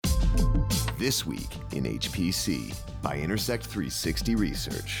This Week in HPC by Intersect 360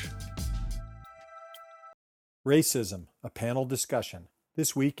 Research. Racism, a panel discussion.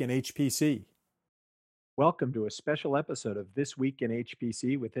 This Week in HPC. Welcome to a special episode of This Week in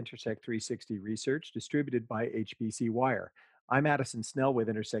HPC with Intersect 360 Research, distributed by HPC Wire. I'm Addison Snell with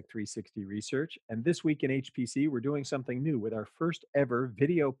Intersect 360 Research, and this week in HPC, we're doing something new with our first ever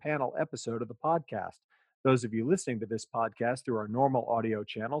video panel episode of the podcast. Those of you listening to this podcast through our normal audio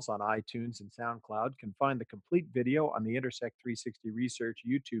channels on iTunes and SoundCloud can find the complete video on the Intersect 360 Research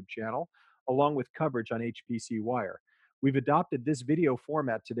YouTube channel, along with coverage on HPC Wire. We've adopted this video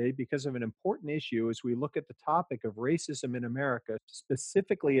format today because of an important issue as we look at the topic of racism in America,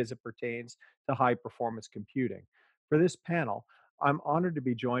 specifically as it pertains to high-performance computing. For this panel, I'm honored to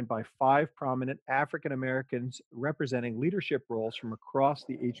be joined by 5 prominent African Americans representing leadership roles from across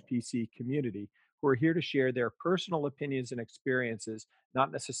the HPC community who are here to share their personal opinions and experiences,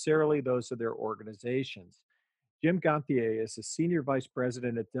 not necessarily those of their organizations. Jim Gantier is a senior vice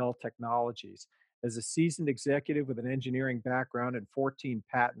president at Dell Technologies. As a seasoned executive with an engineering background and 14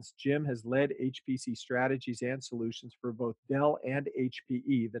 patents, Jim has led HPC strategies and solutions for both Dell and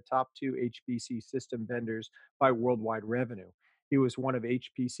HPE, the top 2 HPC system vendors by worldwide revenue. He was one of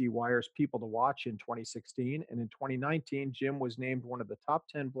HPC Wire's People to Watch in 2016, and in 2019, Jim was named one of the top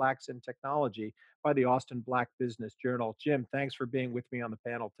 10 blacks in technology by the Austin Black Business Journal. Jim, thanks for being with me on the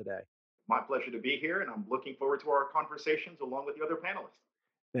panel today. My pleasure to be here, and I'm looking forward to our conversations along with the other panelists.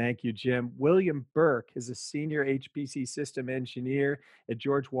 Thank you, Jim. William Burke is a senior HPC system engineer at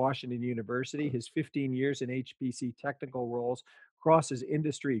George Washington University. His 15 years in HPC technical roles crosses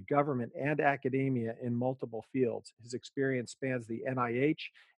industry, government, and academia in multiple fields. His experience spans the NIH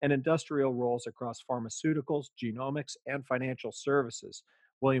and industrial roles across pharmaceuticals, genomics, and financial services.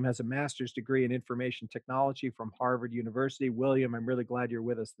 William has a master's degree in information technology from Harvard University. William, I'm really glad you're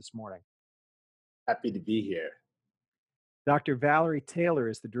with us this morning. Happy to be here. Dr. Valerie Taylor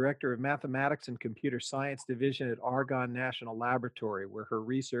is the Director of Mathematics and Computer Science Division at Argonne National Laboratory, where her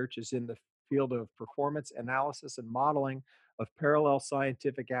research is in the field of performance analysis and modeling of parallel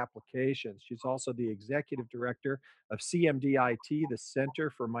scientific applications. She's also the Executive Director of CMDIT, the Center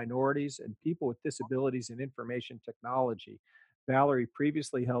for Minorities and People with Disabilities in Information Technology. Valerie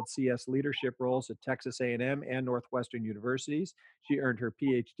previously held CS leadership roles at Texas A&M and Northwestern Universities. She earned her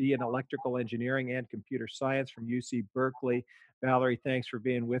PhD in electrical engineering and computer science from UC Berkeley. Valerie, thanks for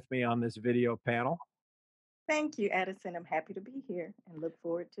being with me on this video panel. Thank you, Addison. I'm happy to be here and look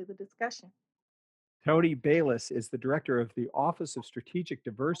forward to the discussion. Tony Bayless is the director of the Office of Strategic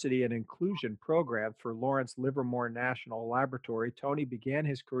Diversity and Inclusion Programs for Lawrence Livermore National Laboratory. Tony began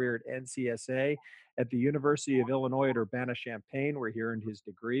his career at NCSA at the University of Illinois at Urbana-Champaign, where he earned his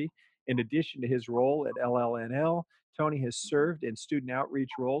degree. In addition to his role at LLNL, Tony has served in student outreach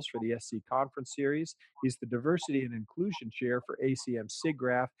roles for the SC Conference Series. He's the Diversity and Inclusion Chair for ACM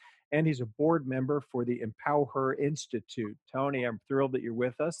SIGGRAPH, and he's a board member for the Empower Her Institute. Tony, I'm thrilled that you're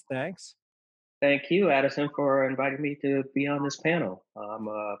with us. Thanks. Thank you, Addison, for inviting me to be on this panel. I'm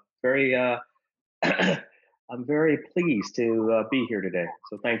very I'm very pleased to be here today.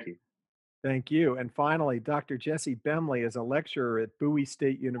 So thank you. Thank you. And finally, Dr. Jesse Bemley is a lecturer at Bowie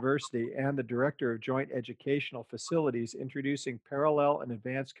State University and the Director of Joint Educational Facilities, introducing parallel and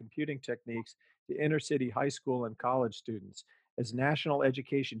advanced computing techniques to inner-city high school and college students. As National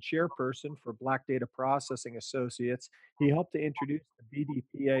Education Chairperson for Black Data Processing Associates, he helped to introduce the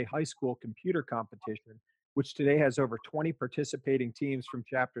BDPA High School Computer Competition, which today has over 20 participating teams from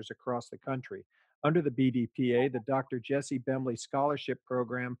chapters across the country. Under the BDPA, the Dr. Jesse Bemley Scholarship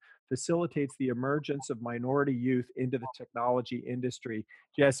Program facilitates the emergence of minority youth into the technology industry.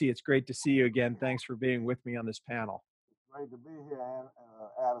 Jesse, it's great to see you again. Thanks for being with me on this panel. Great to be here,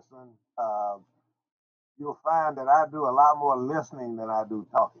 Addison. You'll find that I do a lot more listening than I do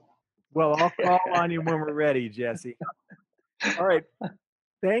talking. Well, I'll call on you when we're ready, Jesse. All right.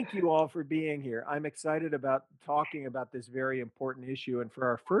 Thank you all for being here. I'm excited about talking about this very important issue. And for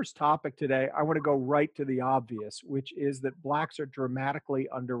our first topic today, I want to go right to the obvious, which is that Blacks are dramatically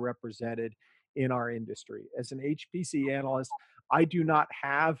underrepresented in our industry. As an HPC analyst, I do not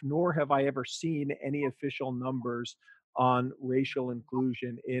have, nor have I ever seen any official numbers on racial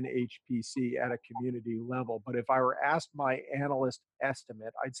inclusion in HPC at a community level. But if I were asked my analyst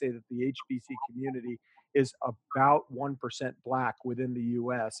estimate, I'd say that the HPC community is about 1% Black within the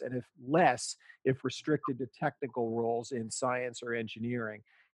US, and if less, if restricted to technical roles in science or engineering.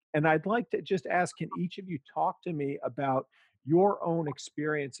 And I'd like to just ask, can each of you talk to me about your own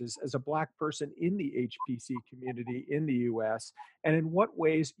experiences as a Black person in the HPC community in the US, and in what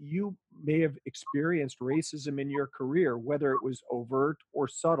ways you may have experienced racism in your career, whether it was overt or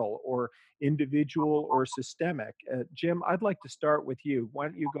subtle or individual or systemic. Jim, I'd like to start with you. Why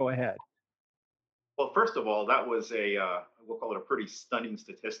don't you go ahead? Well, first of all, that was we'll call it a pretty stunning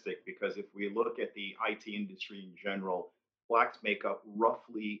statistic because if we look at the IT industry in general, blacks make up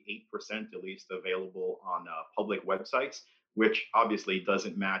roughly 8%, at least available on public websites, which obviously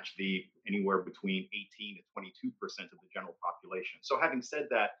doesn't match the anywhere between 18 to 22% of the general population. So, having said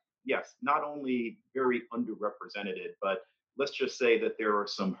that, yes, not only very underrepresented, but let's just say that there are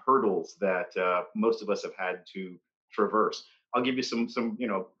some hurdles that most of us have had to traverse. I'll give you some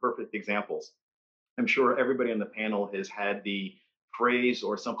perfect examples. I'm sure everybody on the panel has had the phrase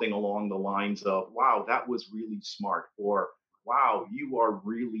or something along the lines of, wow, that was really smart, or wow, you are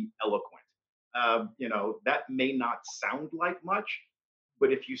really eloquent. That may not sound like much,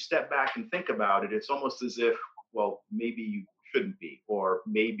 but if you step back and think about it, it's almost as if, well, maybe you shouldn't be, or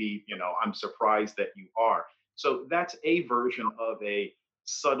maybe, I'm surprised that you are. So that's a version of a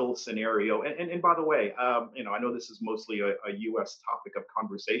subtle scenario. And by the way, I know this is mostly a US topic of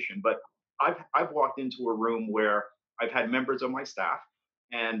conversation, but I've walked into a room where I've had members of my staff,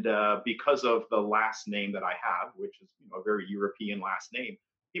 and because of the last name that I have, which is a very European last name,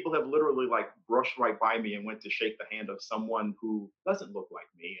 people have literally like brushed right by me and went to shake the hand of someone who doesn't look like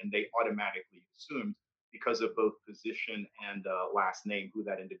me, and they automatically assumed because of both position and last name who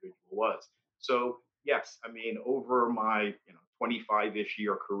that individual was. So yes, I mean over my 25-ish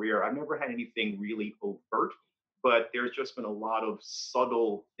year career, I've never had anything really overt, but there's just been a lot of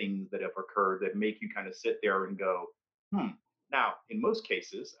subtle things that have occurred that make you kind of sit there and go, hmm. Now, in most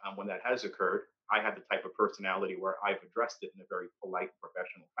cases, when that has occurred, I have the type of personality where I've addressed it in a very polite,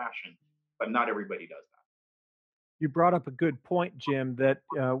 professional fashion, but not everybody does that. You brought up a good point, Jim, that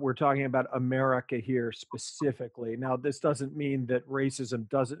we're talking about America here specifically. Now, this doesn't mean that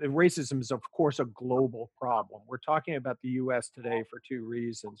racism is, of course, a global problem. We're talking about the US today for two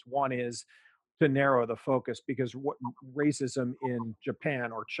reasons. One is to narrow the focus because what racism in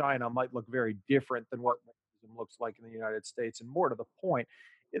Japan or China might look very different than what racism looks like in the United States. And more to the point,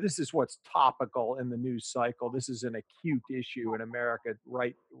 this is what's topical in the news cycle. This is an acute issue in America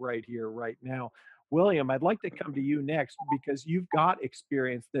right here, right now. William, I'd like to come to you next because you've got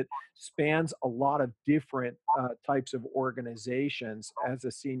experience that spans a lot of different types of organizations as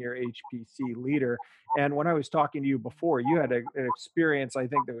a senior HPC leader. And when I was talking to you before, you had an experience I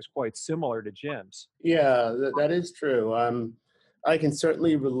think that was quite similar to Jim's. Yeah, that is true. I can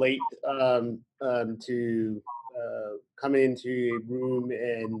certainly relate to coming into a room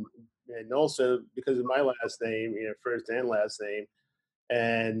and also because of my last name, first and last name,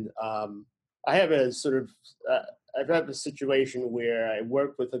 and I have a sort of I've had a situation where I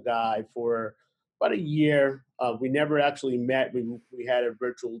worked with a guy for about a year. We never actually met. We had a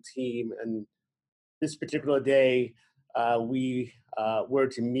virtual team, and this particular day we were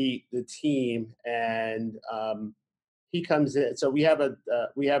to meet the team, and he comes in. So we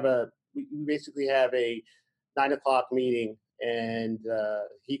basically have a 9 o'clock meeting, and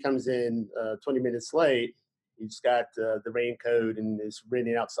he comes in 20 minutes late. He's got the raincoat and is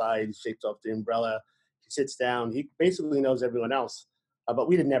raining outside. He shakes off the umbrella. He sits down. He basically knows everyone else, but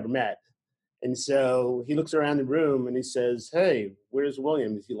we had never met. And so he looks around the room and he says, "Hey, where's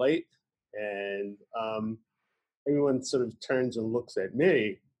William? Is he late?" And everyone sort of turns and looks at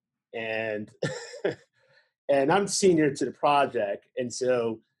me, and and I'm senior to the project, and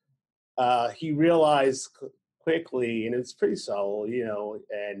so he realized quickly, and it's pretty subtle,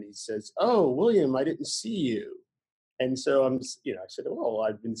 and he says, "Oh, William, I didn't see you." And so I said, "Oh,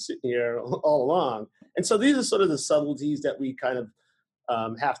 I've been sitting here all along." And so these are sort of the subtleties that we kind of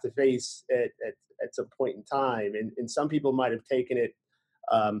have to face at some point in time. And some people might have taken it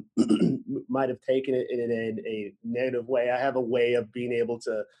in a negative way. I have a way of being able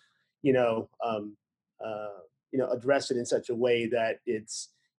to, you know, um, address it in such a way that it's,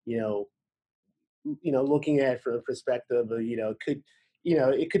 you know, looking at it from a perspective of,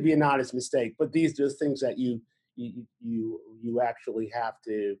 it could be an honest mistake, but these are things that you actually have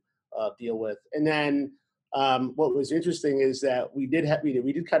to deal with. And then what was interesting is that we did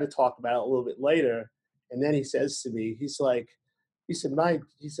kind of talk about it a little bit later, and then he says to me, he said, "My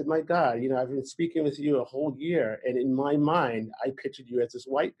God, I've been speaking with you a whole year, and in my mind, I pictured you as this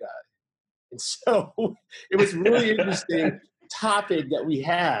white guy." And so it was really interesting topic that we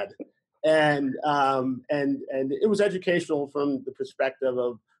had, and it was educational from the perspective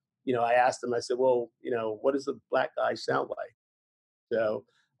of, I asked him, I said, "Well, what does a black guy sound like?" So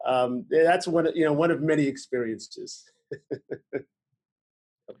That's one of many experiences.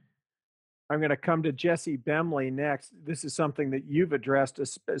 I'm going to come to Jesse Bemley next. This is something that you've addressed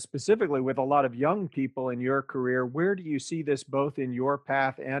specifically with a lot of young people in your career. Where do you see this both in your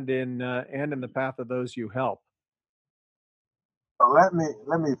path and in the path of those you help? So let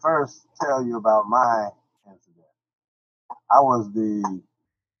me first tell you about my incident. I was the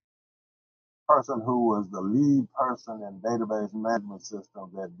person who was the lead person in database management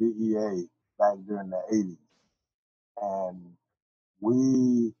systems at DEA back during the 80s. And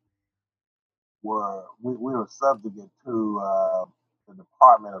we we were subject to the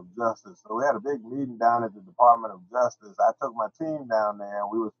Department of Justice. So we had a big meeting down at the Department of Justice. I took my team down there, and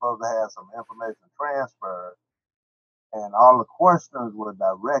we were supposed to have some information transfer, and all the questions were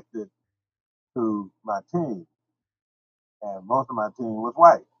directed to my team, and most of my team was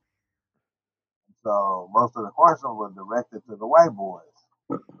white. So most of the questions were directed to the white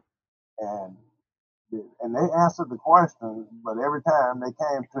boys, and and they answered the questions, but every time they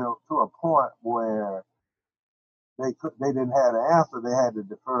came to a point where they didn't have the answer, they had to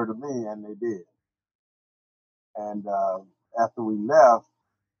defer to me, and they did. And after we left,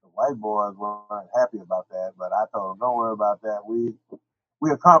 the white boys weren't happy about that, but I told them, "Don't worry about that.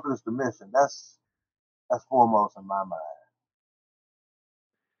 We accomplished the mission. That's foremost in my mind."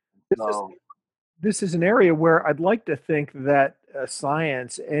 This is So this is an area where I'd like to think that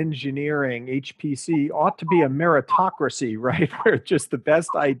science, engineering, HPC ought to be a meritocracy, right? Where just the best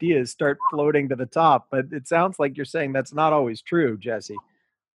ideas start floating to the top. But it sounds like you're saying that's not always true, Jesse.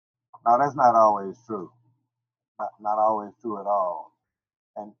 now that's not always true. Not always true at all.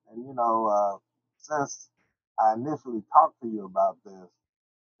 And since I initially talked to you about this,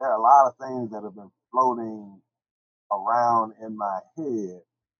 there are a lot of things that have been floating around in my head.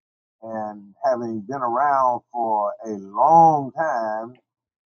 And having been around for a long time,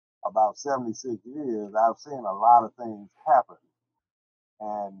 about 76 years, I've seen a lot of things happen.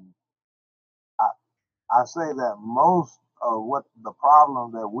 And I, I say that most of what the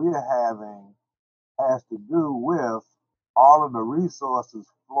problem that we're having has to do with all of the resources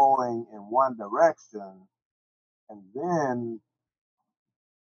flowing in one direction. And then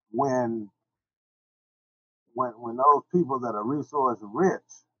when when those people that are resource rich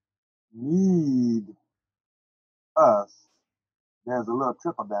need us, there's a little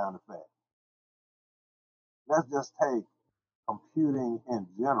trickle down effect. Let's just take computing in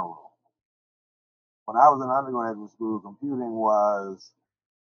general. When I was in undergraduate school, computing was,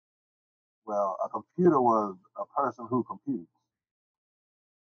 well, a computer was a person who computes.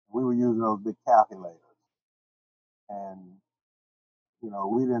 We were using those big calculators. And,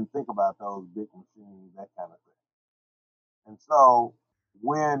 we didn't think about those big machines, that kind of thing. And so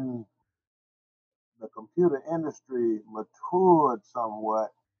when the computer industry matured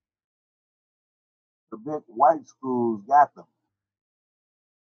somewhat, the big white schools got them.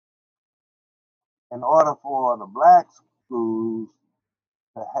 In order for the black schools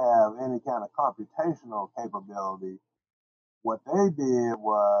to have any kind of computational capability, what they did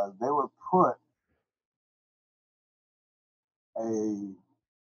was they would put a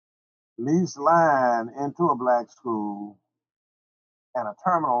leased line into a black school and a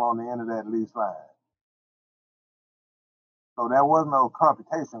terminal on the end of that leased line. So there was no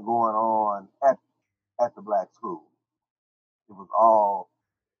computation going on at the black school. It was all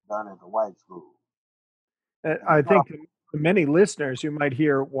done at the white school. And I so, think to many listeners who might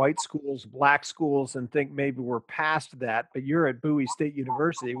hear white schools, black schools, and think maybe we're past that, but you're at Bowie State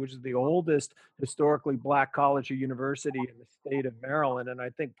University, which is the oldest historically black college or university in the state of Maryland. And I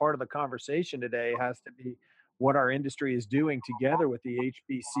think part of the conversation today has to be what our industry is doing together with the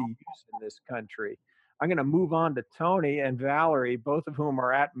HBCUs in this country. I'm going to move on to Tony and Valerie, both of whom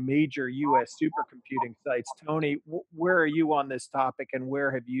are at major US supercomputing sites. Tony, where are you on this topic, and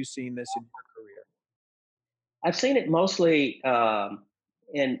where have you seen this in your career? I've seen it mostly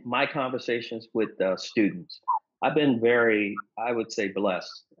in my conversations with students. I've been very, I would say,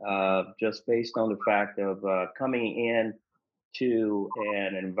 blessed, just based on the fact of coming in to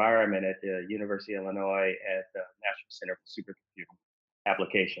an environment at the University of Illinois at the National Center for Supercomputing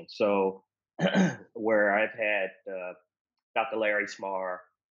Applications. So, where I've had Dr. Larry Smarr,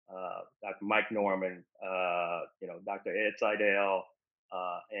 Dr. Mike Norman, Dr. Ed Seidel,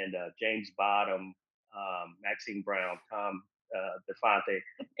 and James Bottom, Maxine Brown, Tom DeFonte,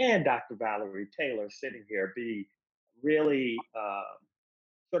 and Dr. Valerie Taylor sitting here be really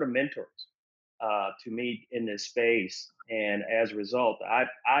sort of mentors to me in this space. And as a result,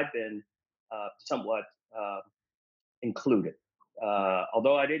 I've been somewhat included.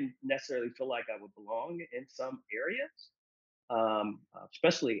 Although I didn't necessarily feel like I would belong in some areas,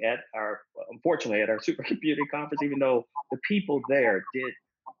 especially unfortunately, at our supercomputing conference, even though the people there did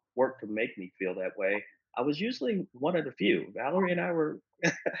work to make me feel that way, I was usually one of the few. Valerie and I were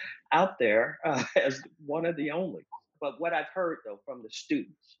out there as one of the only. But what I've heard though from the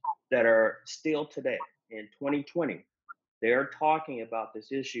students that are still today in 2020, they're talking about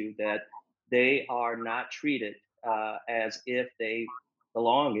this issue that they are not treated as if they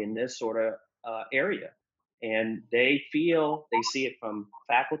belong in this sort of area. And they see it from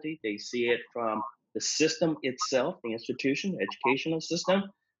faculty, they see it from the system itself, the institution, the educational system,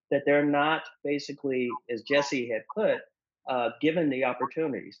 that they're not basically, as Jesse had put, given the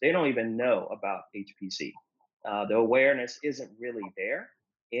opportunities. They don't even know about HPC. The awareness isn't really there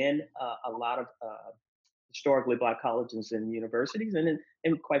in a lot of historically Black colleges and universities,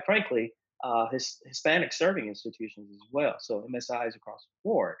 and quite frankly, Hispanic serving institutions as well. So MSIs across the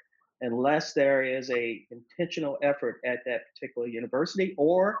board, unless there is a intentional effort at that particular university,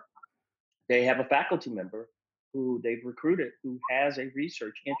 or they have a faculty member who they've recruited who has a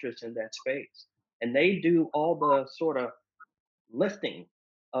research interest in that space, and they do all the sort of lifting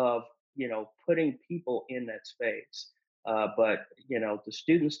of putting people in that space. But the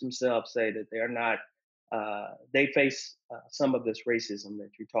students themselves say that they're not. They face some of this racism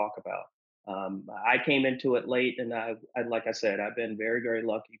that you talk about. I came into it late, and like I said, I've been very, very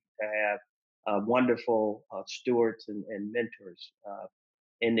lucky to have wonderful stewards and mentors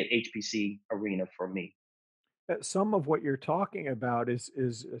in the HPC arena for me. Some of what you're talking about is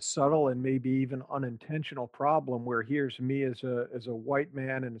a subtle and maybe even unintentional problem where here's me as a white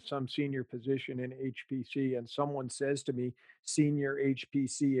man in some senior position in HPC, and someone says to me, senior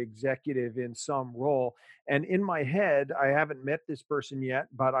HPC executive in some role, and in my head, I haven't met this person yet,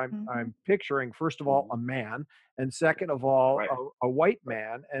 but Hmm. I'm picturing first of all Mhm. a man, and second of all Right, a white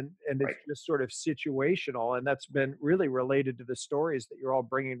man, and it's right. just sort of situational, and that's been really related to the stories that you're all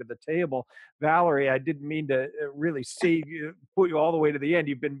bringing to the table. Valerie, I didn't mean to really see you, put you all the way to the end.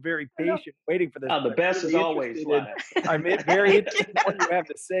 You've been very No. patient waiting for this, The but I'm best is really always interested in last. very Thank interested in you. what you have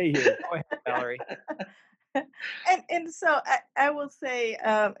to say here. Go ahead, Valerie. And so I will say,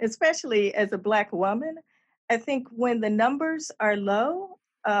 especially as a Black woman, I think when the numbers are low,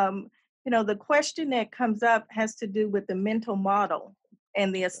 the question that comes up has to do with the mental model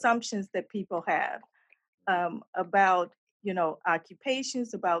and the assumptions that people have about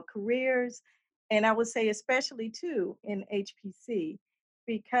occupations, about careers, and I would say especially too in HPC,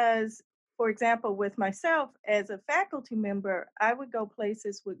 because for example, with myself as a faculty member, I would go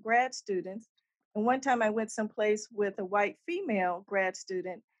places with grad students, and one time I went someplace with a white female grad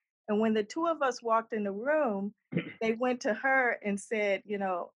student, and when the two of us walked in the room, they went to her and said,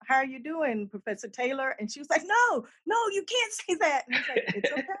 how are you doing, Professor Taylor? And she was like, no, no, you can't say that. And I was like,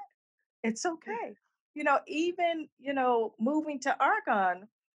 it's okay. It's okay. Even, moving to Argonne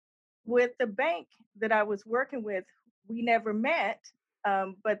with the bank that I was working with, we never met,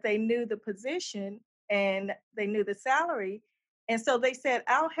 but they knew the position and they knew the salary. And so they said,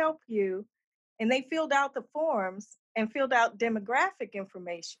 I'll help you. And they filled out the forms and filled out demographic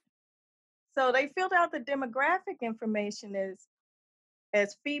information. So they filled out the demographic information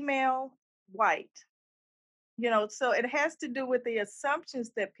as female, white. So it has to do with the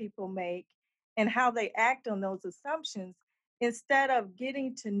assumptions that people make and how they act on those assumptions instead of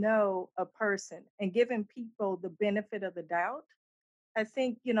getting to know a person and giving people the benefit of the doubt. I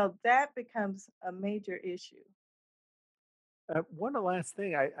think, that becomes a major issue. One last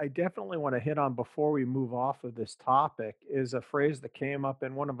thing I definitely want to hit on before we move off of this topic is a phrase that came up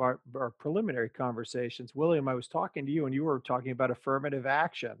in one of our preliminary conversations. William, I was talking to you and you were talking about affirmative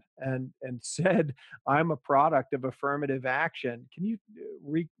action and said, I'm a product of affirmative action. Can you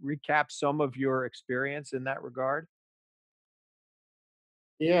recap some of your experience in that regard?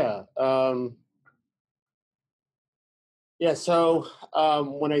 Yeah. Yeah. So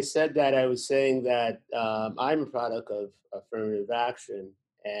when I said that, I was saying that I'm a product of affirmative action,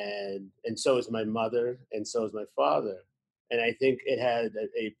 and so is my mother, and so is my father, and I think it had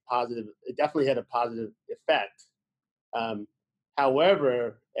a positive. It definitely had a positive effect. Um,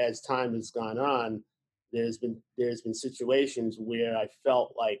 However, as time has gone on, there's been situations where I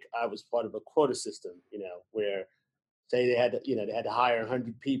felt like I was part of a quota system. Where say they had to hire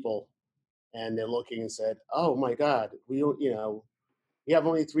 100 people, and they're looking and said, "Oh my God, we have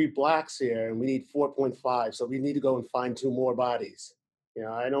only 3 blacks here, and we need 4.5, so we need to go and find 2 more bodies."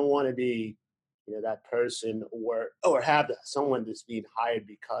 I don't want to be, that person, or have someone that's being hired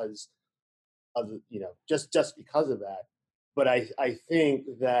because of just because of that. But I think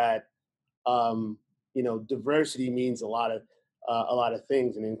that diversity means a lot of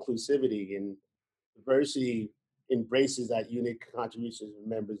things, and inclusivity, and diversity embraces that unique contributions of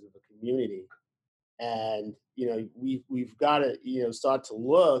members of the community. And we've got to start to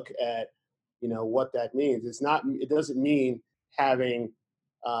look at what that means. It doesn't mean having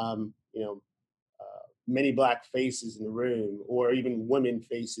um, you know many black faces in the room, or even women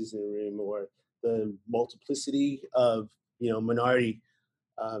faces in the room, or the multiplicity of minority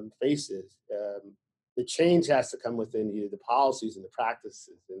faces. The change has to come within the policies and the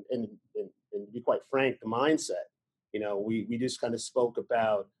practices, and to be quite frank, the mindset. We just kind of spoke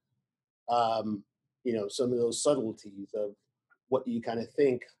about some of those subtleties of what you kind of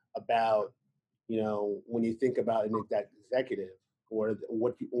think about, when you think about an executive, or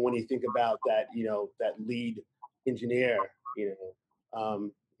when you think about that, that lead engineer,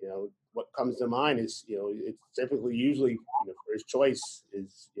 what comes to mind is, it's typically usually, first choice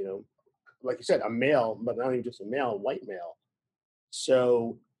is, like you said, a male, but not even just a male, a white male.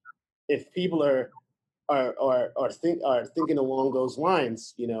 So if people are thinking along those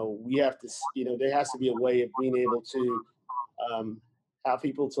lines, we have to, there has to be a way of being able to have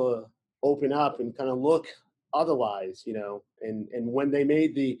people to open up and kind of look otherwise, and when they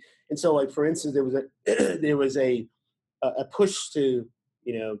made and so, like, for instance, there was a there was a push to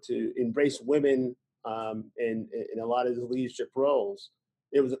to embrace women in a lot of the leadership roles.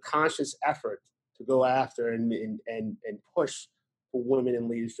 There was a conscious effort to go after and push for women in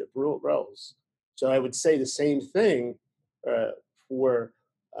leadership roles. So I would say the same thing uh, for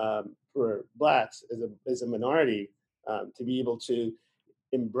blacks as a minority, to be able to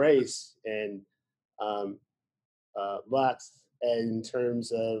embrace and um, blacks in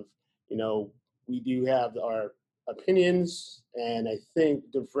terms of, we do have our opinions, and I think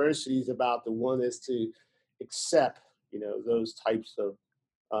diversity is about the willingness to accept those types of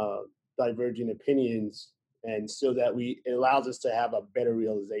uh, divergent opinions, and so that it allows us to have a better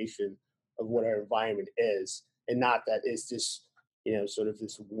realization of what our environment is, and not that it's just sort of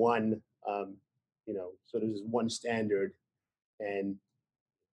this one sort of this one standard, and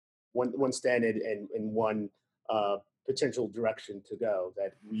one standard, and one uh, potential direction to go,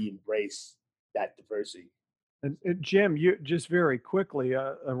 that we embrace that diversity. And Jim, you just very quickly,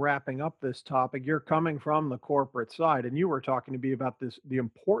 wrapping up this topic, you're coming from the corporate side, and you were talking to me about the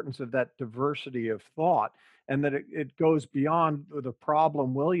importance of that diversity of thought, and that it goes beyond the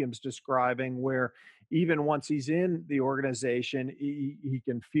problem William's describing, where even once he's in the organization, he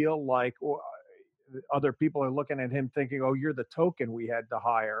can feel like other people are looking at him thinking, "Oh, you're the token we had to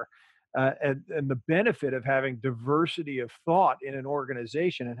hire." And the benefit of having diversity of thought in an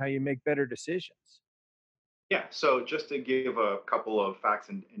organization, and how you make better decisions. Yeah, so just to give a couple of facts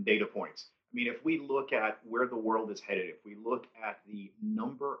and data points. I mean, if we look at where the world is headed, if we look at the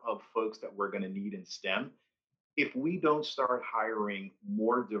number of folks that we're going to need in STEM, if we don't start hiring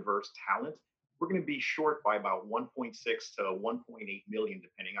more diverse talent, we're going to be short by about 1.6 to 1.8 million,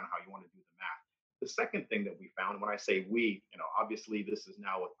 depending on how you want to do the math. The second thing that we found, when I say we, obviously this is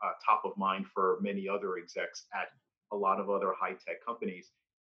now top of mind for many other execs at a lot of other high tech companies,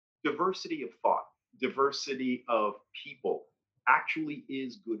 diversity of thought, diversity of people actually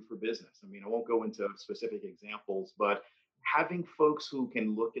is good for business. I mean, I won't go into specific examples, but having folks who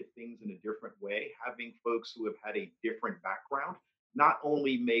can look at things in a different way, having folks who have had a different background, not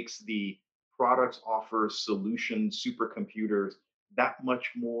only makes the products, offers, solutions, supercomputers that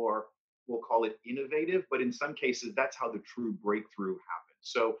much more, we'll call it innovative, but in some cases, that's how the true breakthrough happens.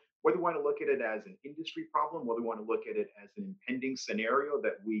 So whether we want to look at it as an industry problem, whether we want to look at it as an impending scenario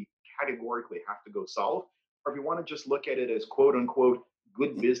that we categorically have to go solve, or if you want to just look at it as quote unquote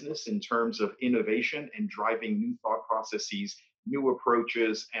good business in terms of innovation and driving new thought processes, new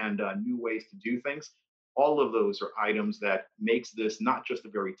approaches, and new ways to do things, all of those are items that makes this not just a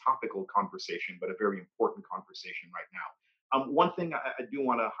very topical conversation, but a very important conversation right now. One thing I do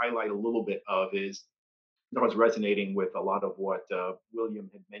want to highlight a little bit of is I was resonating with a lot of what William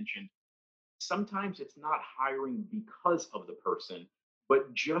had mentioned. Sometimes it's not hiring because of the person,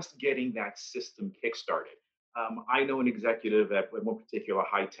 but just getting that system kickstarted. I know an executive at one particular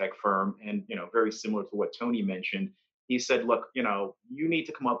high tech firm, and very similar to what Tony mentioned. He said, "Look, you need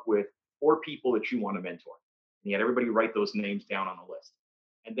to come up with 4 people that you want to mentor." And he had everybody write those names down on a list.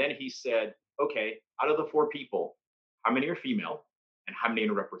 And then he said, "Okay, out of the 4 people, how many are female, and how many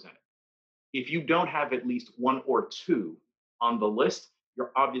are represented? If you don't have at least 1 or 2 on the list,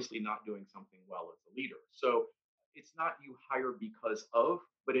 you're obviously not doing something well as a leader." So it's not you hire because of,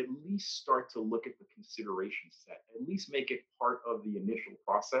 but at least start to look at the consideration set, at least make it part of the initial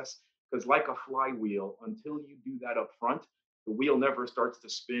process. Because, like a flywheel, until you do that up front, the wheel never starts to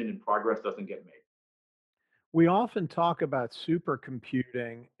spin and progress doesn't get made. We often talk about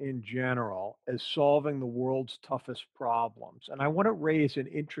supercomputing in general as solving the world's toughest problems. And I want to raise an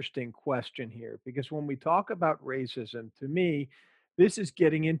interesting question here because when we talk about racism, to me, this is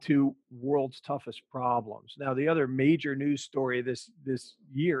getting into world's toughest problems. Now, the other major news story this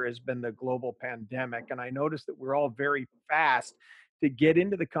year has been the global pandemic, and I noticed that we're all very fast to get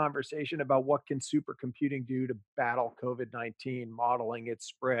into the conversation about what can supercomputing do to battle COVID-19, modeling its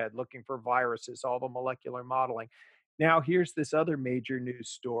spread, looking for viruses, all the molecular modeling. Now, here's this other major news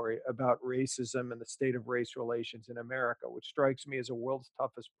story about racism and the state of race relations in America, which strikes me as a world's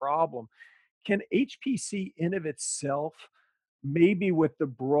toughest problem. Can HPC in of itself, maybe with the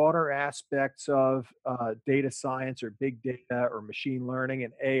broader aspects of data science or big data or machine learning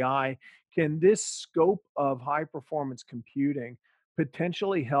and AI, can this scope of high performance computing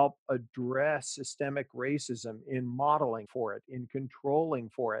potentially help address systemic racism in modeling for it, in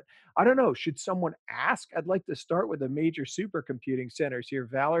controlling for it? I don't know. Should someone ask? I'd like to start with the major supercomputing centers here.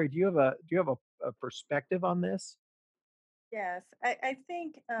 Valerie, do you have a perspective on this? Yes, I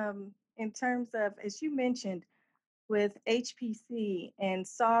think in terms of, as you mentioned, with HPC and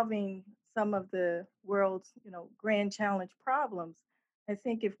solving some of the world's, grand challenge problems. I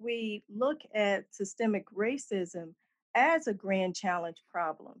think if we look at systemic racism as a grand challenge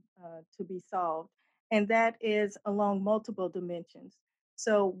problem to be solved, and that is along multiple dimensions.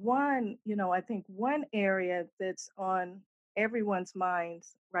 So one, I think one area that's on everyone's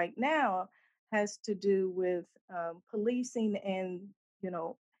minds right now has to do with policing and, you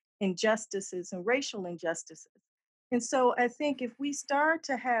know, injustices and racial injustices. And so I think if we start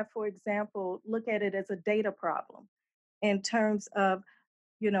to have, for example, look at it as a data problem in terms of,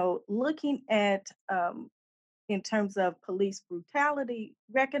 looking at in terms of police brutality,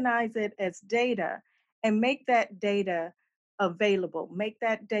 recognize it as data and make that data available. Make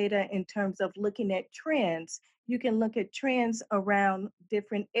that data in terms of looking at trends. You can look at trends around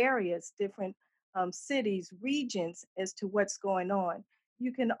different areas, different cities, regions as to what's going on.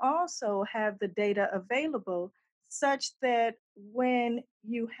 You can also have the data available such that when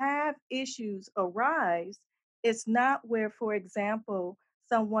you have issues arise, it's not where, for example,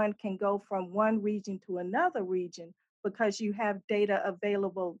 someone can go from one region to another region because you have data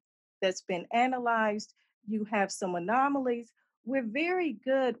available that's been analyzed, you have some anomalies. We're very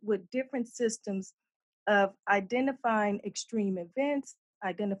good with different systems of identifying extreme events,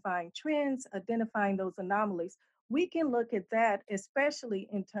 identifying trends, identifying those anomalies. We can look at that, especially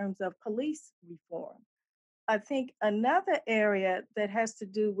in terms of police reform. I think another area that has to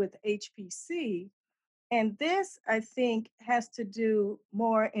do with HPC, and this, I think, has to do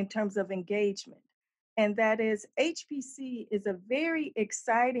more in terms of engagement. And that is, HPC is a very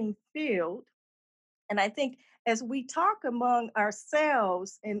exciting field, and I think as we talk among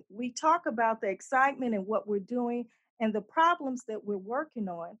ourselves and we talk about the excitement and what we're doing and the problems that we're working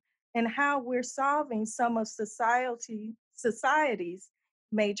on and how we're solving some of society's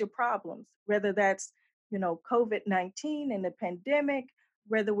major problems, whether that's, COVID-19 and the pandemic,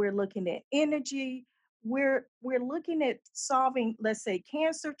 whether we're looking at energy, we're looking at solving, let's say,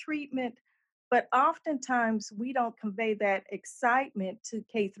 cancer treatment, but oftentimes we don't convey that excitement to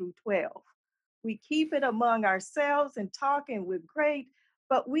K through 12. We keep it among ourselves and talking, we're great,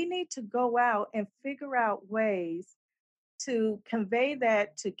 but we need to go out and figure out ways to convey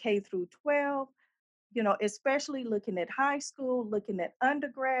that to K through 12, especially looking at high school, looking at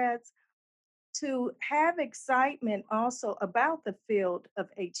undergrads, to have excitement also about the field of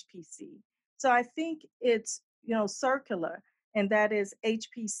HPC. So I think it's, circular, and that is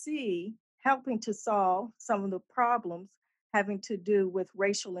HPC helping to solve some of the problems having to do with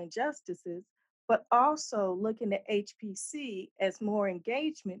racial injustices, but also looking at HPC as more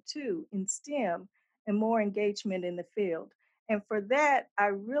engagement too in STEM and more engagement in the field. And for that, I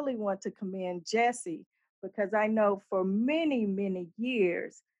really want to commend Jesse because I know for many, many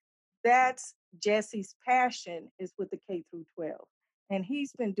years, that's Jesse's passion is with the K through 12. And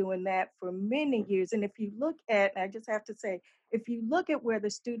he's been doing that for many years. And if you look at, I just have to say, if you look at where the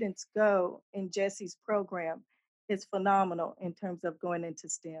students go in Jesse's program, it's phenomenal in terms of going into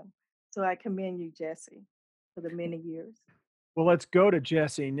STEM. So I commend you, Jesse, for the many years. Well, let's go to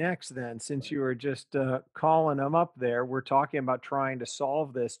Jesse next then. Since you were just calling him up there, we're talking about trying to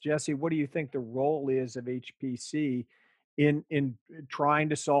solve this. Jesse, what do you think the role is of HPC in trying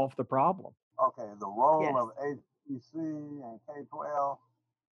to solve the problem? Okay, the role Yes. of HPC and K-12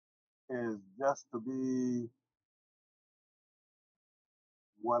 is just to be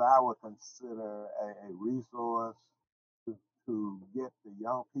what I would consider a resource to get the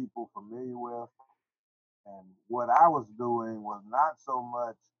young people familiar with. And what I was doing was not so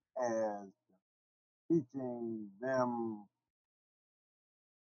much as teaching them,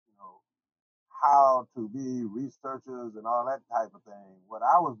 you know, how to be researchers and all that type of thing. What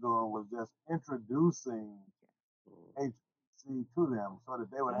I was doing was just introducing HPC to them so that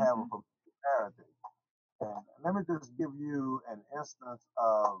they would have a Mm-hmm. familiarity. And let me just give you an instance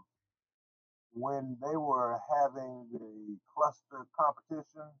of when they were having the cluster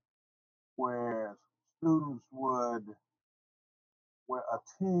competition where students would, where a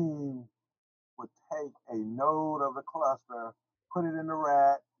team would take a node of the cluster, put it in the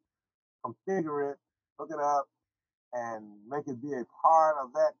rack, configure it, look it up, and make it be a part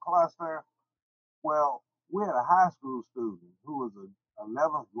of that cluster. Well, we had a high school student who was a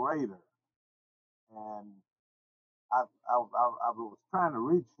 11th grader, and I was trying to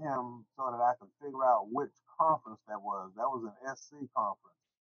reach him so that I could figure out which conference that was. That was an SC conference,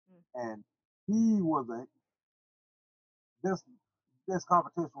 and he was a this this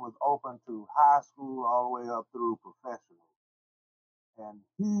competition was open to high school all the way up through professional, and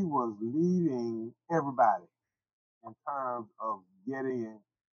he was leading everybody in terms of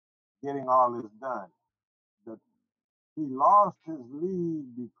getting all this done. The, he lost his lead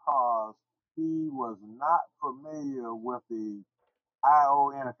because he was not familiar with the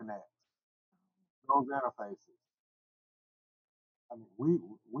IO interconnect, those interfaces. I mean,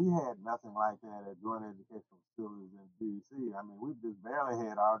 we had nothing like that at joint educational facilities in DC. I mean, we just barely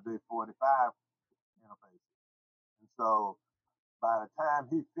had RJ45 interfaces. And so by the time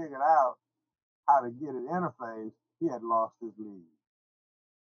he figured out how to get it interfaced, he had lost his lead.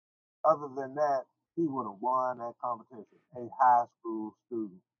 Other than that, he would have won that competition. A high school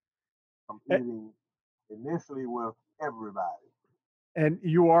student competing initially with everybody. And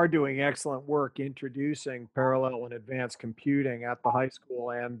you are doing excellent work introducing parallel and advanced computing at the high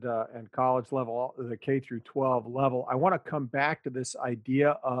school and college level, the K through 12 level. I want to come back to this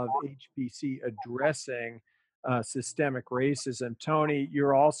idea of HPC addressing systemic racism. Tony,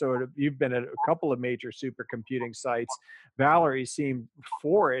 you've been at a couple of major supercomputing sites. Valerie seemed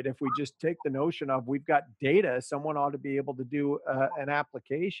for it. If we just take the notion of we've got data, someone ought to be able to do an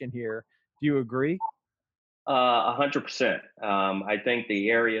application here. Do you agree? 100%. I think the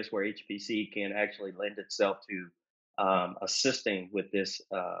areas where HPC can actually lend itself to assisting with this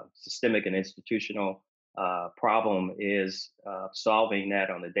systemic and institutional problem is solving that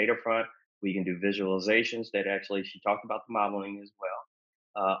on the data front. We can do visualizations that actually, she talked about the modeling as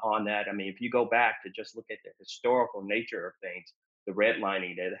well. On that, I mean, if you go back to just look at the historical nature of things, the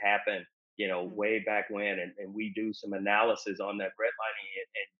redlining that happened, way back when, and we do some analysis on that redlining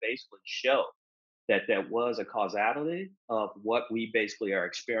and basically show that there was a causality of what we basically are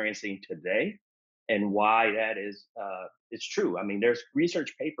experiencing today and why that is it's true. I mean, there's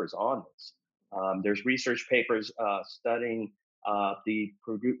research papers on this. There's research papers studying the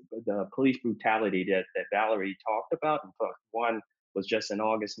police brutality that Valerie talked about. In fact, one was just in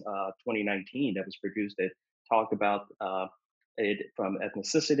August 2019 that was produced that talked about it from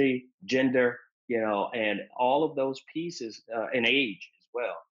ethnicity, gender, and all of those pieces, and age as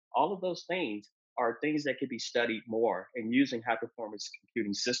well. All of those things are things that could be studied more, and using high performance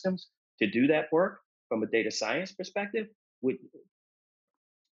computing systems to do that work from a data science perspective would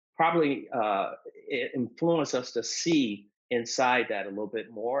probably influence us to see inside that a little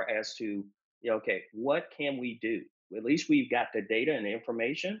bit more as to, okay, what can we do? At least we've got the data and the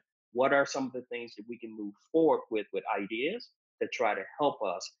information. What are some of the things that we can move forward with ideas to try to help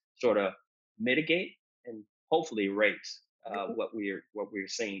us sort of mitigate and hopefully erase what we're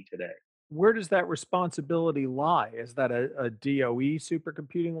seeing today? Where does that responsibility lie? Is that a DOE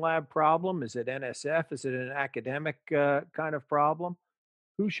supercomputing lab problem? Is it NSF? Is it an academic kind of problem?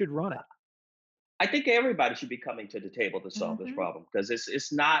 Who should run it? I think everybody should be coming to the table to solve this Mm-hmm. problem because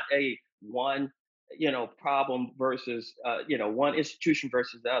it's not a one problem versus one institution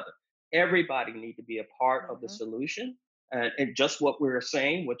versus the other. Everybody need to be a part of the Mm-hmm. solution, and just what we're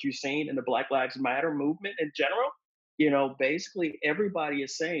saying, what you're seeing in the Black Lives Matter movement in general. Basically everybody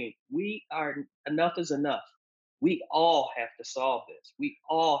is saying we are enough is enough. We all have to solve this. We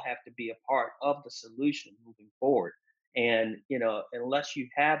all have to be a part of the solution moving forward. And unless you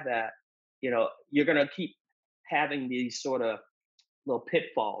have that, you're going to keep having these sort of little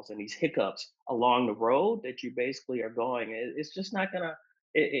pitfalls and these hiccups along the road that you basically are going. It's just not going to,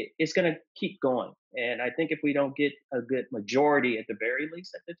 it's going to keep going. And I think if we don't get a good majority at the very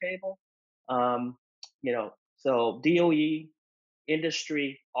least at the table, um, so DOE,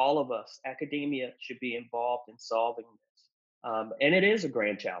 industry, all of us, academia should be involved in solving this. And it is a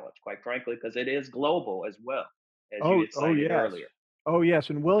grand challenge, quite frankly, because it is global as well, as you Oh, had oh cited yes. earlier. Oh, yes.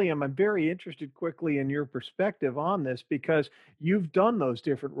 And William, I'm very interested quickly in your perspective on this because you've done those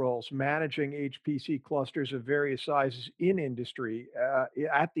different roles, managing HPC clusters of various sizes in industry,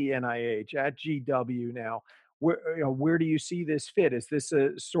 at the NIH, at GW now. Where do you see this fit? Is this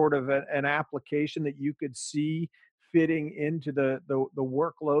a sort of an application that you could see fitting into the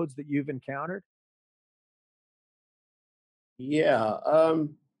workloads that you've encountered? Yeah.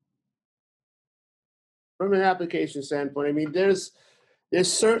 From an application standpoint, I mean, there's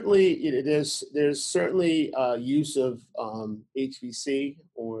certainly there's certainly use of HPC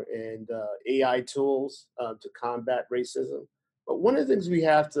or and AI tools to combat racism. But one of the things we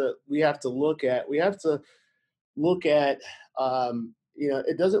have to look at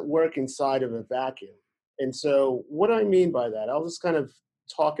it doesn't work inside of a vacuum. And so what I mean by that, I'll just kind of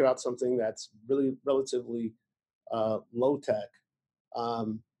talk about something that's really relatively low tech.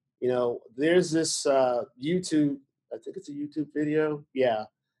 There's this YouTube, I think it's a YouTube video. Yeah.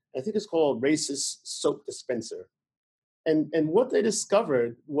 I think it's called Racist Soap Dispenser. And what they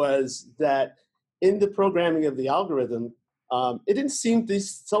discovered was that in the programming of the algorithm, it didn't seem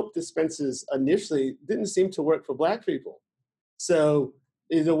these soap dispensers initially didn't seem to work for Black people. So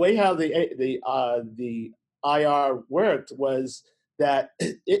the way how the IR worked was that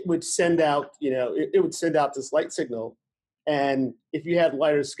it would send out, it would send out this light signal, and if you had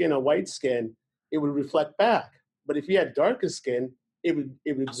lighter skin or white skin, it would reflect back. But if you had darker skin, it would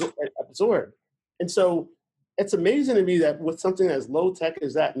absorb. And so it's amazing to me that with something as low tech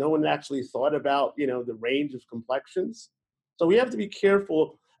as that, no one actually thought about the range of complexions. So we have to be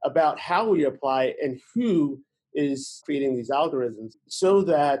careful about how we apply it and who is creating these algorithms so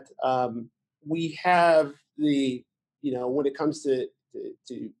that we have when it comes to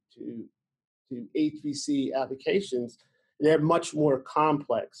HPC applications, they're much more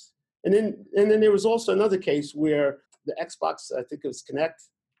complex. And then there was also another case where the Xbox, I think it was Kinect,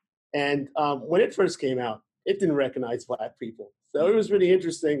 and when it first came out, it didn't recognize Black people. So it was really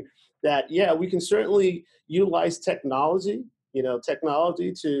interesting that, yeah, we can certainly utilize technology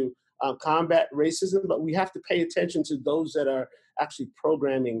to combat racism, but we have to pay attention to those that are actually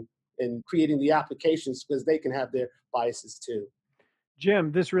programming and creating the applications because they can have their biases too.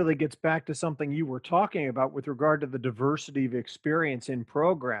 Jim, this really gets back to something you were talking about with regard to the diversity of experience in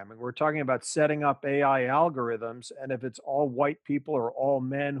programming. We're talking about setting up AI algorithms, and if it's all white people or all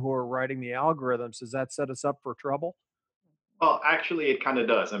men who are writing the algorithms, does that set us up for trouble? Well, actually, it kind of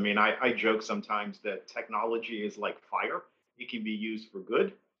does. I mean, I joke sometimes that technology is like fire. It can be used for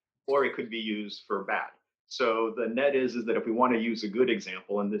good or it could be used for bad. So the net is that if we want to use a good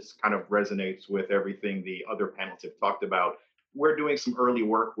example, and this kind of resonates with everything the other panels have talked about, we're doing some early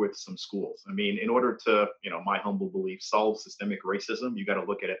work with some schools. I mean, in order to, my humble belief, solve systemic racism, you got to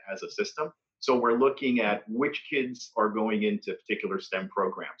look at it as a system. So we're looking at which kids are going into particular STEM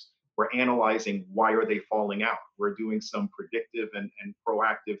programs. We're analyzing why are they falling out. We're doing some predictive and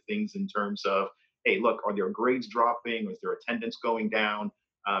proactive things in terms of, hey, look, are their grades dropping? Is their attendance going down?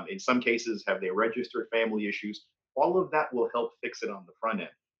 In some cases, have they registered family issues? All of that will help fix it on the front end.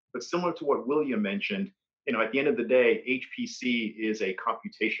 But similar to what William mentioned, at the end of the day, HPC is a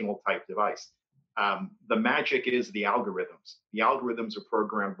computational type device. The magic is the algorithms. The algorithms are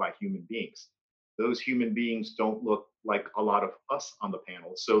programmed by human beings. Those human beings don't look like a lot of us on the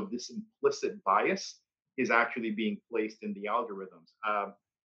panel. So this implicit bias is actually being placed in the algorithms.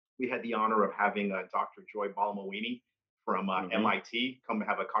 We had the honor of having Dr. Joy Balmawini from MIT come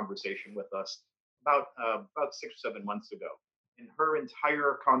have a conversation with us about 6 or 7 months ago. And her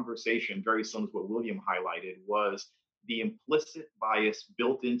entire conversation, very similar to what William highlighted, was the implicit bias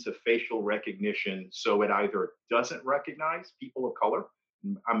built into facial recognition. So it either doesn't recognize people of color,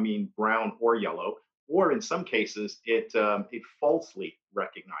 I mean brown or yellow, or in some cases it falsely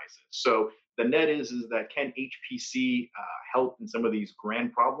recognizes. So the net is that can HPC help in some of these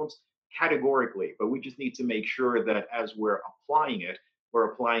grand problems? Categorically, but we just need to make sure that as we're applying it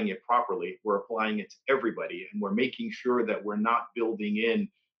properly, we're applying it to everybody, and we're making sure that we're not building in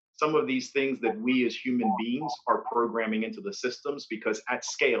some of these things that we as human beings are programming into the systems because at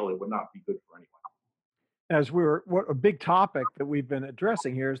scale it would not be good for anyone. As we're what a big topic that we've been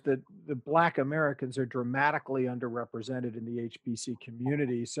addressing here is that the Black Americans are dramatically underrepresented in the HPC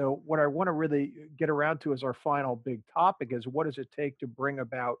community. So, what I want to really get around to as our final big topic is what does it take to bring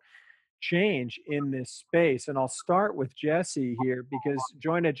about change in this space? And I'll start with Jesse here because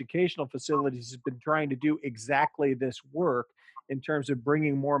Joint Educational Facilities has been trying to do exactly this work in terms of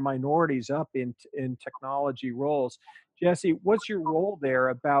bringing more minorities up in technology roles. Jesse, what's your role there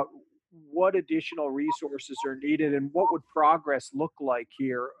about what additional resources are needed and what would progress look like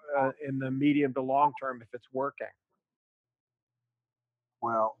here in the medium to long term if it's working?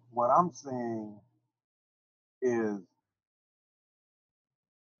 Well, what I'm seeing is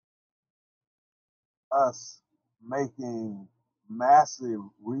us making massive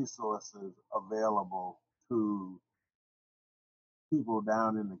resources available to people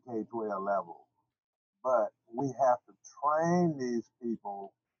down in the K-12 level. But we have to train these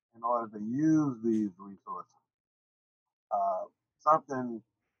people in order to use these resources. Uh, something,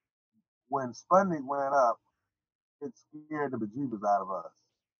 when Sputnik went up, it scared the bejeebers out of us.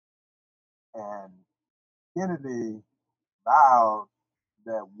 And Kennedy vowed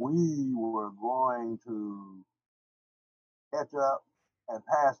that we were going to catch up and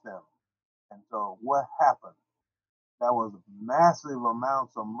pass them. And so what happened? There was massive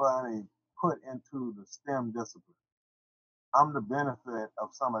amounts of money put into the STEM discipline. I'm the benefit of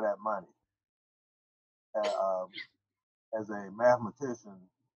some of that money uh, as a mathematician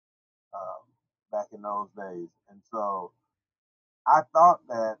uh, back in those days. And so I thought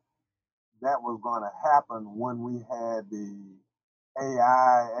that that was going to happen when we had the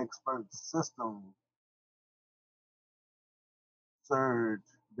AI expert system surge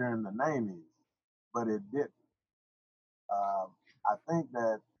during the 90s, but it didn't. I think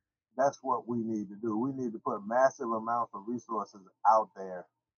that that's what we need to do. We need to put massive amounts of resources out there,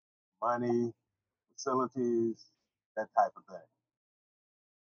 money, facilities, that type of thing,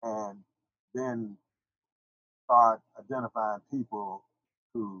 and then start identifying people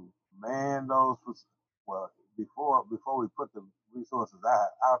to man those. Well, before we put the resources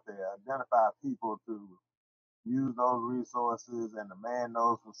out there, identify people to use those resources and to man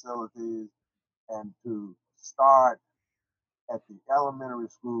those facilities, and to start at the elementary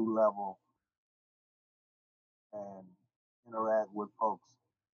school level and interact with folks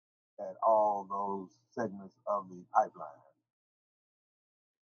at all those segments of the pipeline.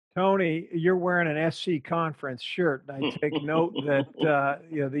 Tony, you're wearing an SC conference shirt, and I take note that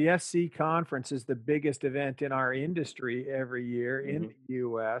the SC conference is the biggest event in our industry every year in Mhm. the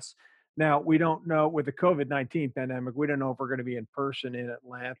U.S. Now, we don't know with the COVID-19 pandemic, we don't know if we're going to be in person in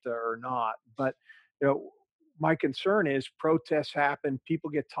Atlanta or not. But my concern is protests happen,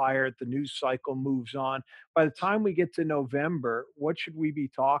 people get tired, the news cycle moves on. By the time we get to November, what should we be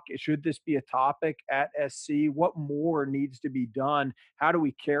talking? Should this be a topic at SC? What more needs to be done? How do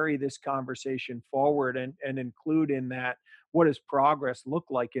we carry this conversation forward and include in that what does progress look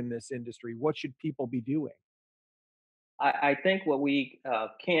like in this industry? What should people be doing? I think what we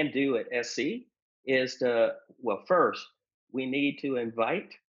can do at SC is well, first, we need to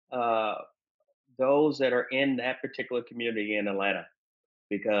invite uh, those that are in that particular community in Atlanta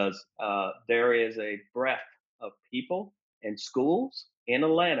because there is a breadth of people and schools in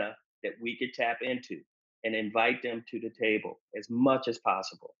Atlanta that we could tap into and invite them to the table as much as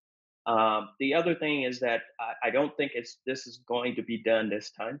possible. The other thing is that I don't think this is going to be done this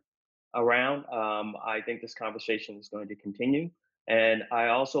time around. I think this conversation is going to continue, and I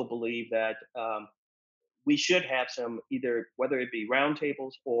also believe that we should have some either whether it be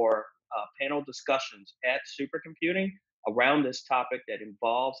roundtables or panel discussions at supercomputing around this topic that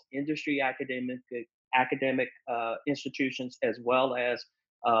involves industry academic institutions as well as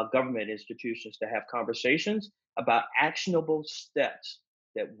government institutions to have conversations about actionable steps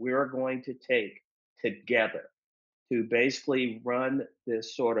that we're going to take together to basically run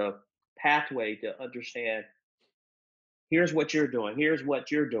this sort of pathway to understand here's what you're doing, here's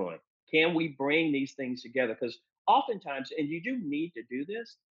what you're doing. Can we bring these things together? Because oftentimes, and you do need to do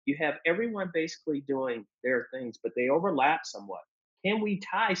this, you have everyone basically doing their things, but they overlap somewhat. Can we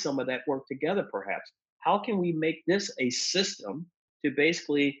tie some of that work together perhaps? How can we make this a system to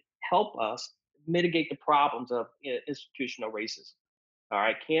basically help us mitigate the problems of institutional racism? All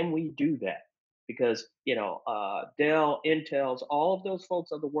right, can we do that? Because Dell, Intel's, all of those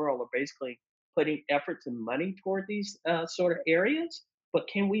folks of the world are basically putting efforts and money toward these sort of areas. But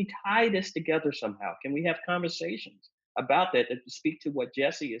can we tie this together somehow? Can we have conversations about that to speak to what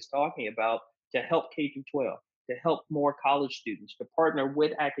Jesse is talking about to help K through 12, to help more college students, to partner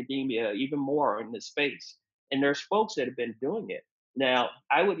with academia even more in this space? And there's folks that have been doing it. Now,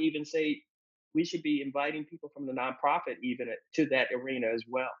 I would even say we should be inviting people from the nonprofit even to that arena as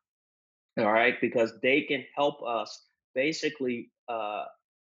well. All right, because they can help us basically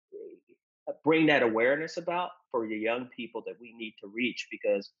bring that awareness about for the young people that we need to reach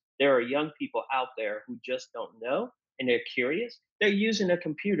because there are young people out there who just don't know and they're curious. They're using a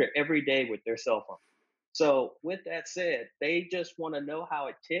computer every day with their cell phone. So, with that said, they just want to know how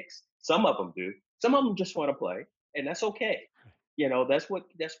it ticks. Some of them do. Some of them just want to play, and that's okay. That's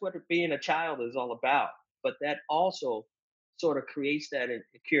what being a child is all about. But that also sort of creates that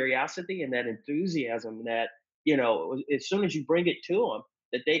curiosity and that enthusiasm that as soon as you bring it to them,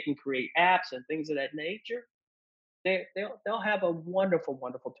 that they can create apps and things of that nature, they'll have a wonderful,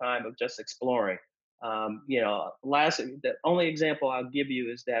 wonderful time of just exploring. The only example I'll give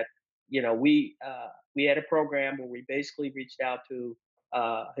you is that we had a program where we basically reached out to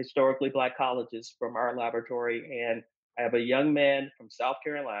historically Black colleges from our laboratory, and I have a young man from South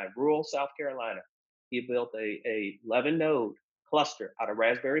Carolina, rural South Carolina. He built a 11 node cluster out of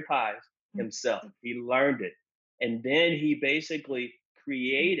Raspberry Pis himself. He learned it, and then he basically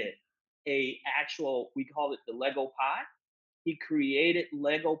created a actual, we call it the Lego Pi. He created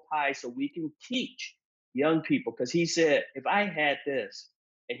Lego Pi so we can teach young people, because he said, if I had this,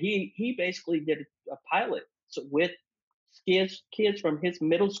 and he basically did a pilot with kids from his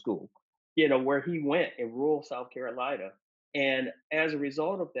middle school, where he went in rural South Carolina. And as a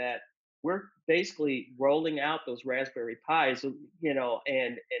result of that, we're basically rolling out those Raspberry Pis,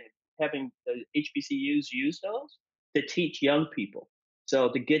 and having the HBCUs use those to teach young people. So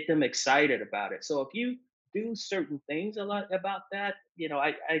to get them excited about it. So if you do certain things a lot about that,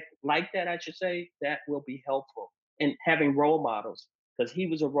 I like that, I should say, that will be helpful. And having role models, because he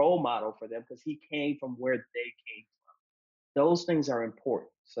was a role model for them, because he came from where they came from. Those things are important.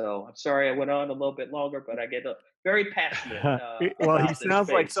 So I'm sorry I went on a little bit longer, but I get very passionate Well, he about this sounds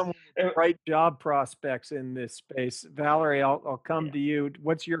like space. someone with bright job prospects in this space. Valerie, I'll come Yeah. to you.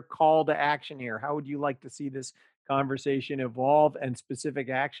 What's your call to action here? How would you like to see this conversation evolve, and specific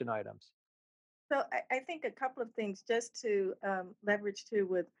action items? So I think a couple of things just to leverage too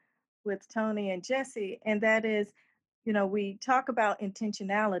with Tony and Jesse, and that is, we talk about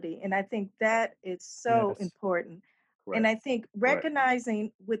intentionality, and I think that is so Yes. important. And Correct. I think Correct.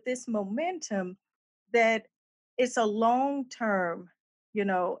 recognizing with this momentum that it's a long term,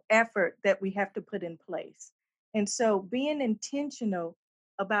 effort that we have to put in place. And so being intentional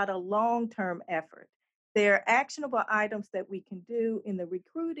about a long term effort. There are actionable items that we can do in the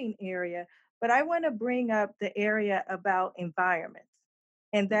recruiting area, but I want to bring up the area about environments.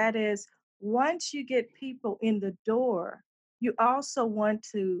 And that is, once you get people in the door, you also want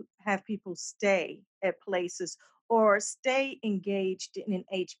to have people stay at places or stay engaged in an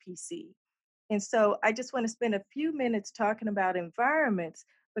HPC. And so I just want to spend a few minutes talking about environments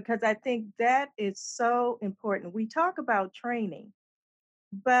because I think that is so important. We talk about training,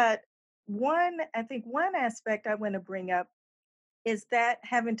 but I think one aspect I want to bring up is that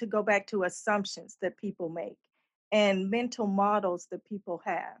having to go back to assumptions that people make and mental models that people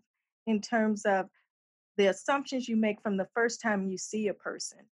have in terms of the assumptions you make from the first time you see a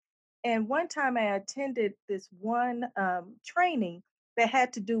person. And one time I attended this one training that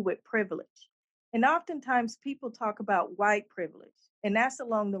had to do with privilege. And oftentimes people talk about white privilege, and that's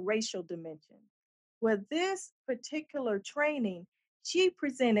along the racial dimension. With this particular training, she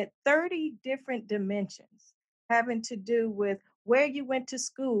presented 30 different dimensions having to do with where you went to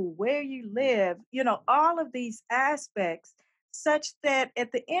school, where you live, all of these aspects, such that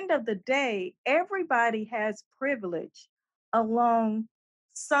at the end of the day, everybody has privilege along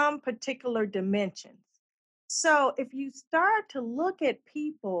some particular dimensions. So if you start to look at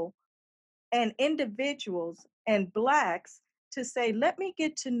people and individuals and Blacks to say, let me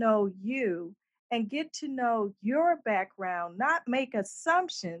get to know you and get to know your background, not make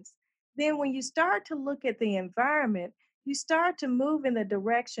assumptions, then when you start to look at the environment, you start to move in the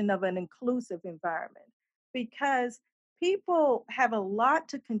direction of an inclusive environment because people have a lot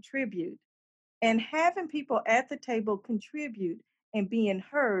to contribute, and having people at the table contribute and being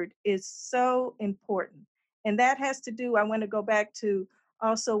heard is so important. And that has to do, I want to go back to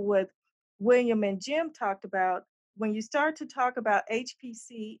also what William and Jim talked about. When you start to talk about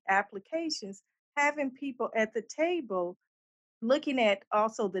HPC applications, having people at the table looking at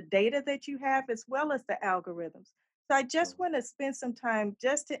also the data that you have as well as the algorithms. So I just want to spend some time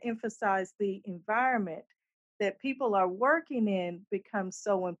just to emphasize the environment that people are working in becomes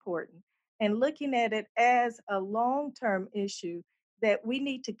so important, and looking at it as a long-term issue that we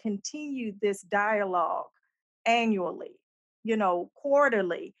need to continue this dialogue annually,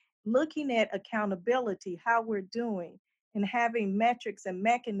 quarterly, looking at accountability, how we're doing, and having metrics and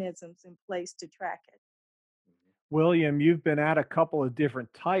mechanisms in place to track it. William, you've been at a couple of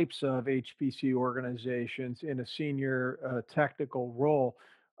different types of HPC organizations in a senior technical role.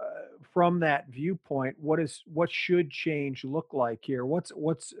 From that viewpoint, what should change look like here? What's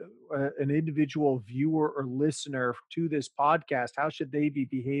an individual viewer or listener to this podcast? How should they be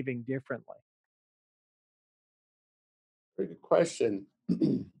behaving differently? Very good question.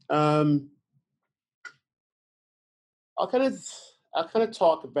 um, I'll kind of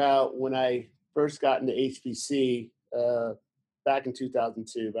talk about when I first got into HPC back in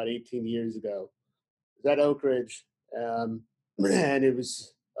 2002, about 18 years ago. I was at Oak Ridge. and it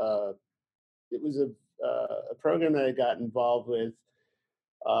was a program that I got involved with,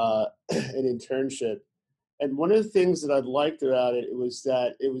 an internship. And one of the things that I liked about it was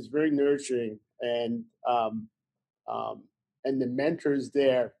that it was very nurturing, um, and the mentors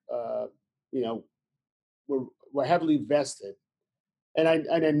there, you know, were heavily vested. And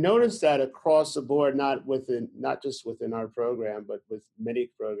I noticed that across the board, not just within our program, but with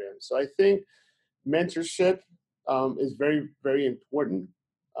many programs. So I think mentorship is very, very important.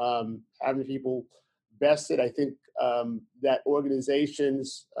 Having people vested, I think that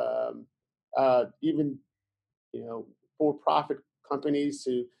organizations, even for-profit companies,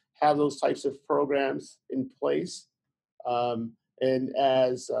 to have those types of programs in place. And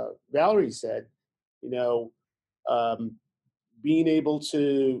as Valerie said, you know, um, being able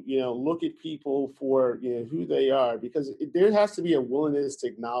to look at people for who they are, because there has to be a willingness to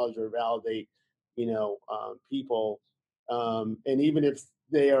acknowledge or validate people, and even if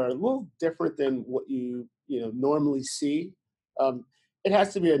they are a little different than what you normally see, um, it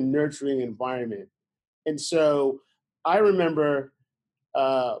has to be a nurturing environment. And so I remember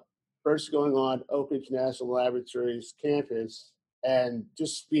uh, first going on Oak Ridge National Laboratories campus and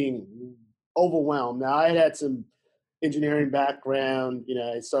just being overwhelmed. Now, I had some engineering background.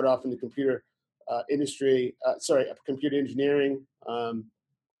 I started off in the computer industry, computer engineering.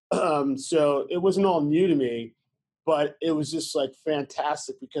 So it wasn't all new to me, but it was just like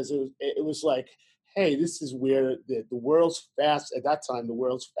fantastic, because it was like, hey, this is where the world's at that time, the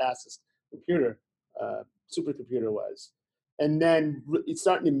world's fastest computer, supercomputer was. And then it's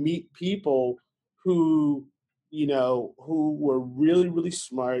starting to meet people who, who were really, really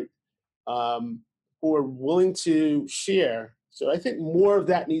smart, um, who are willing to share. So I think more of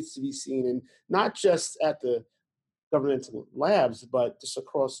that needs to be seen, and not just at the governmental labs, but just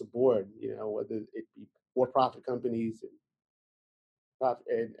across the board, whether it be for-profit companies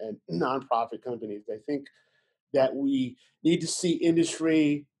and nonprofit companies. I think that we need to see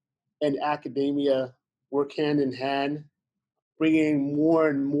industry and academia work hand in hand, bringing more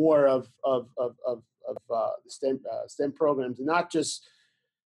and more of STEM programs, and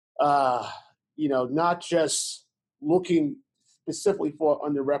uh, not just looking specifically for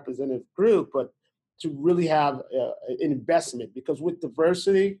underrepresented group, but to really have an investment. Because with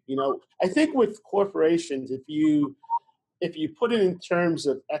diversity, I think with corporations, if you put it in terms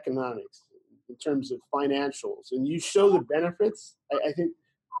of economics, in terms of financials, and you show the benefits,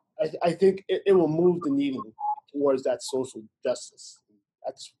 I think it will move the needle towards that social justice.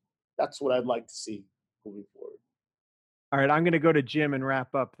 That's what I'd like to see moving forward. All right, I'm going to go to Jim and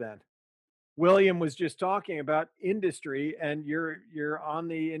wrap up then. William was just talking about industry, and you're on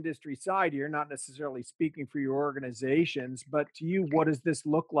the industry side. You're not necessarily speaking for your organizations, but to you, what does this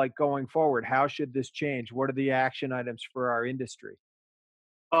look like going forward? How should this change? What are the action items for our industry?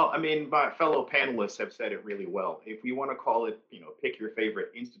 Well, I mean, my fellow panelists have said it really well. If we want to call it, pick your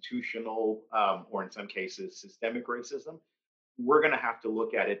favorite institutional, or in some cases, systemic racism, we're going to have to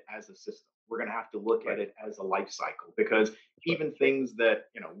look at it as a system. We're going to have to look at it as a life cycle, because even things that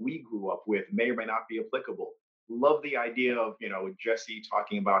we grew up with may or may not be applicable. Love the idea of Jesse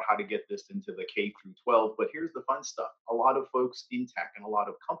talking about how to get this into the K through 12, but here's the fun stuff. A lot of folks in tech and a lot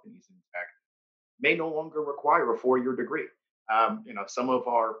of companies in tech may no longer require a 4-year degree. Some of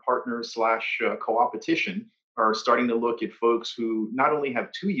our partners slash co-opetition are starting to look at folks who not only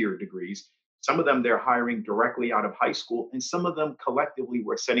have 2-year degrees, some of them they're hiring directly out of high school, and some of them collectively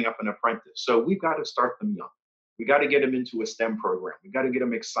we're setting up an apprentice. So we've got to start them young. We got to get them into a STEM program. We got to get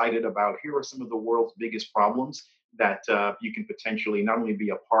them excited about, here are some of the world's biggest problems that you can potentially not only be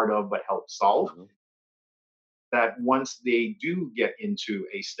a part of, but help solve. Mm-hmm. That once they do get into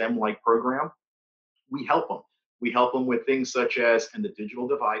a STEM-like program, we help them. We help them with things such as, and the digital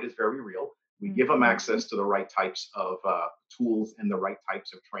divide is very real. We give them access to the right types of tools and the right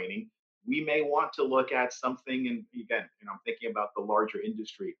types of training. We may want to look at something, and again, I'm thinking about the larger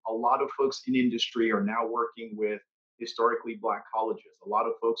industry. A lot of folks in industry are now working with historically Black colleges. A lot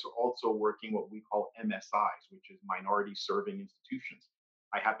of folks are also working what we call MSIs, which is minority serving institutions.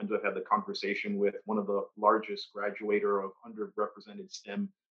 I happen to have had the conversation with one of the largest graduator of underrepresented STEM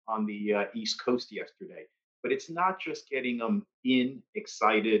on the East Coast yesterday. But it's not just getting them in,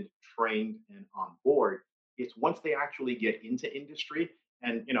 excited, trained, and on board. It's once they actually get into industry,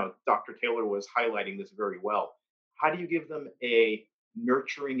 and Dr. Taylor was highlighting this very well. How do you give them a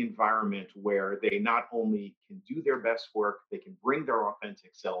nurturing environment where they not only can do their best work, they can bring their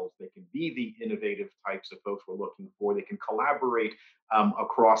authentic selves, they can be the innovative types of folks we're looking for, they can collaborate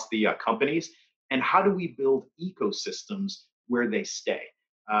across the companies, and how do we build ecosystems where they stay?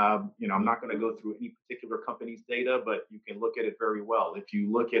 I'm not going to go through any particular company's data, but you can look at it very well. If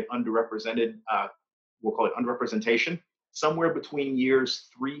you look at underrepresented, we'll call it underrepresentation, somewhere between years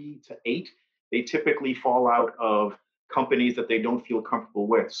 3 to 8, they typically fall out of companies that they don't feel comfortable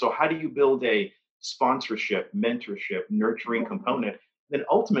with. So how do you build a sponsorship, mentorship, nurturing component? Then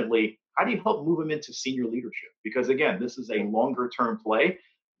ultimately, how do you help move them into senior leadership? Because again, this is a longer term play.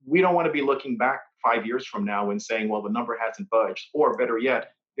 We don't want to be looking back 5 years from now and saying, well, the number hasn't budged, or better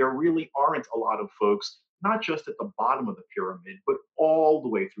yet, there really aren't a lot of folks, not just at the bottom of the pyramid, but all the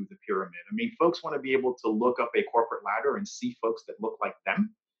way through the pyramid. I mean, folks want to be able to look up a corporate ladder and see folks that look like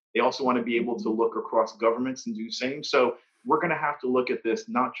them. They also want to be able to look across governments and do the same. So we're going to have to look at this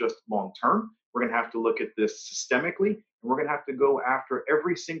not just long term. We're going to have to look at this systemically, and we're going to have to go after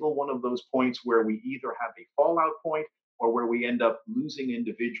every single one of those points where we either have a fallout point or where we end up losing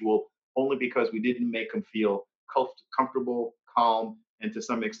individual only because we didn't make them feel comfortable, calm, and to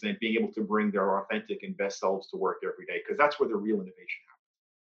some extent being able to bring their authentic and best selves to work every day, because that's where the real innovation happens.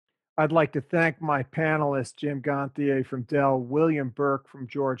 I'd like to thank my panelists, Jim Gonthier from Dell, William Burke from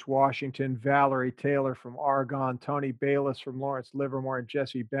George Washington, Valerie Taylor from Argonne, Tony Bayless from Lawrence Livermore, and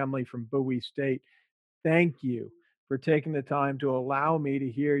Jesse Bemley from Bowie State. Thank you for taking the time to allow me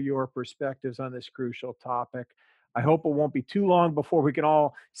to hear your perspectives on this crucial topic. I hope it won't be too long before we can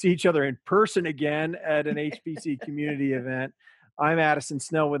all see each other in person again at an HPC community event. I'm Addison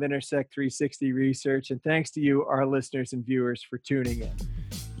Snell with Intersect 360 Research, and thanks to you, our listeners and viewers, for tuning in.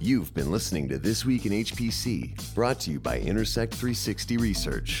 You've been listening to This Week in HPC, brought to you by Intersect 360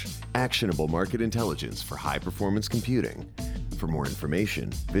 Research, actionable market intelligence for high-performance computing. For more information,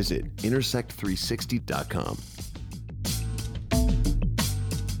 visit intersect360.com.